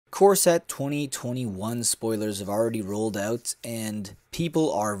Core Set 2021 spoilers have already rolled out, and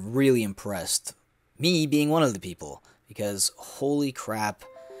people are really impressed. Me being one of the people, because holy crap,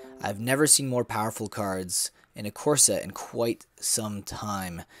 I've never seen more powerful cards in a core set in quite some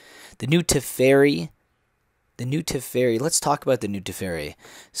time. The new Teferi, let's talk about the new Teferi.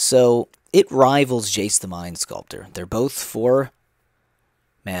 So, it rivals Jace the Mind Sculptor. They're both 4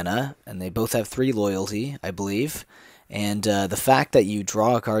 mana, and they both have 3 loyalty, I believe. And the fact that you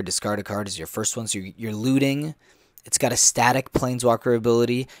draw a card, discard a card is your first one, so you're looting. It's got a static Planeswalker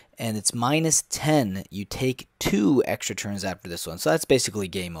ability, and it's -10. You take 2 extra turns after this one, so that's basically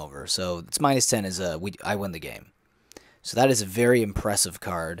game over. So it's -10 is I win the game. So that is a very impressive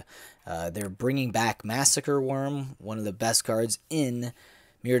card. They're bringing back Massacre Worm, one of the best cards in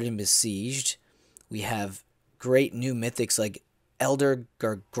Mirrored and Besieged. We have great new mythics like Elder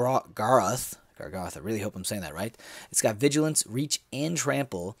Gargoth. I really hope I'm saying that right. It's got Vigilance, Reach, and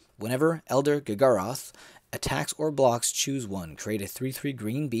Trample. Whenever Elder Gargoth attacks or blocks, choose one. Create a 3/3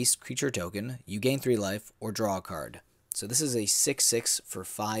 green beast creature token. You gain 3 life or draw a card. So this is a 6/6 for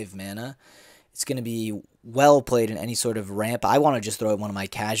 5 mana. It's going to be well played in any sort of ramp. I want to just throw out one of my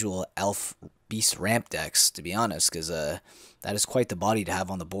casual elf beast ramp decks, to be honest, because that is quite the body to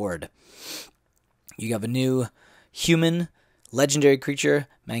have on the board. You have a new human legendary creature,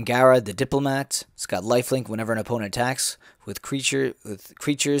 Mangara the Diplomat. It's got lifelink whenever an opponent attacks with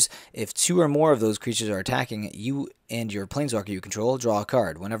creatures. If 2 or more of those creatures are attacking, you and your Planeswalker you control draw a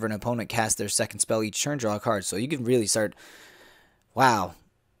card. Whenever an opponent casts their second spell each turn, draw a card. So you can really start, wow,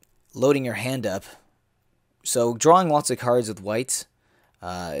 loading your hand up. So drawing lots of cards with white,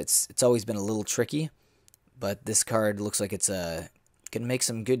 it's always been a little tricky, but this card looks like it's can make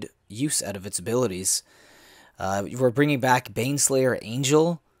some good use out of its abilities. We're bringing back Baneslayer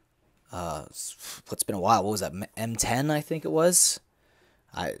Angel. It's been a while. What was that? M10, I think it was.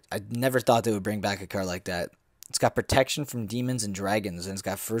 I never thought they would bring back a card like that. It's got protection from demons and dragons, and it's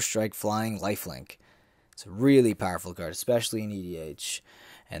got first strike, flying, lifelink. It's a really powerful card, especially in EDH.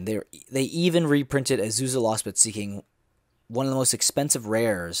 And they even reprinted Azusa Lost But Seeking, one of the most expensive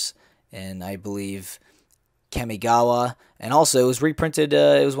rares, and I believe Kamigawa, and also it was reprinted.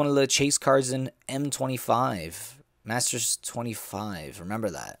 It was one of the chase cards in M25, Masters 25. Remember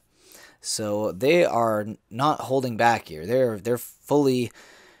that. So they are not holding back here. They're fully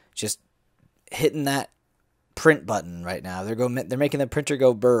just hitting that print button right now. They're making the printer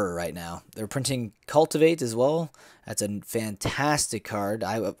go burr right now. They're printing Cultivate as well. That's a fantastic card.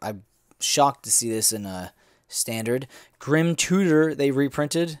 I'm shocked to see this in a standard. Grim Tutor they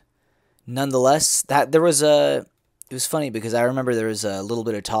reprinted. Nonetheless, it was funny because I remember there was a little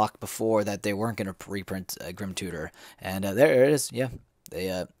bit of talk before that they weren't going to reprint Grim Tutor, and there it is. Yeah,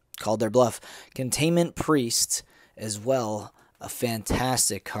 they called their bluff. Containment Priest as well, a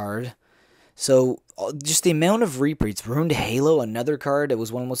fantastic card. So just the amount of reprints. Ruined Halo, another card. It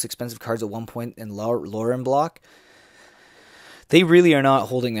was one of the most expensive cards at one point in Lore and Block. They really are not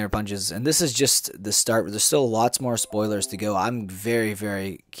holding their punches, and this is just the start. There's still lots more spoilers to go. I'm very,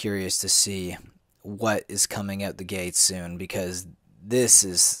 very curious to see what is coming out the gate soon, because this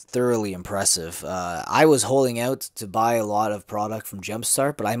is thoroughly impressive. I was holding out to buy a lot of product from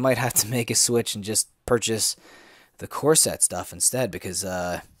Jumpstart, but I might have to make a switch and just purchase the core set stuff instead, because,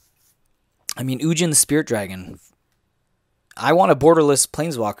 Ujin the Spirit Dragon. I want a borderless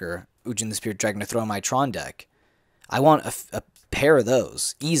Planeswalker Ujin the Spirit Dragon to throw in my Tron deck. I want a pair of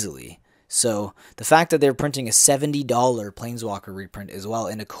those easily. So the fact that they're printing a $70 Planeswalker reprint as well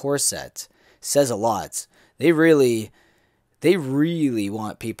in a core set says a lot. They really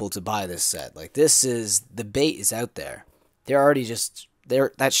want people to buy this set. Like, the bait is out there. They're already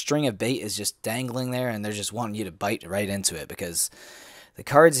that string of bait is just dangling there, and they're just wanting you to bite right into it, because the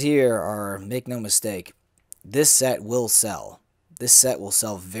cards here are, make no mistake, this set will sell. This set will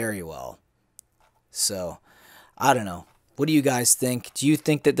sell very well. So, I don't know. What do you guys think? Do you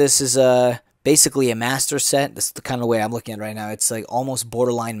think that this is basically a master set? This is the kind of way I'm looking at it right now. It's like almost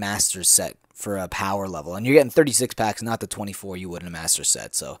borderline master set for a power level. And you're getting 36 packs, not the 24 you would in a master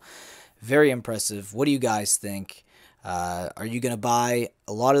set. So, very impressive. What do you guys think? Are you going to buy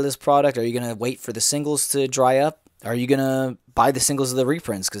a lot of this product? Are you going to wait for the singles to dry up? Are you going to buy the singles of the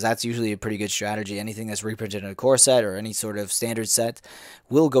reprints? Because that's usually a pretty good strategy. Anything that's reprinted in a core set or any sort of standard set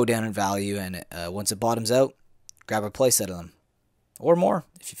will go down in value. And once it bottoms out, grab a playset of them. Or more,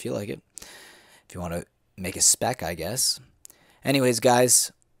 if you feel like it. If you want to make a spec, I guess. Anyways,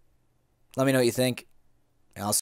 guys, let me know what you think.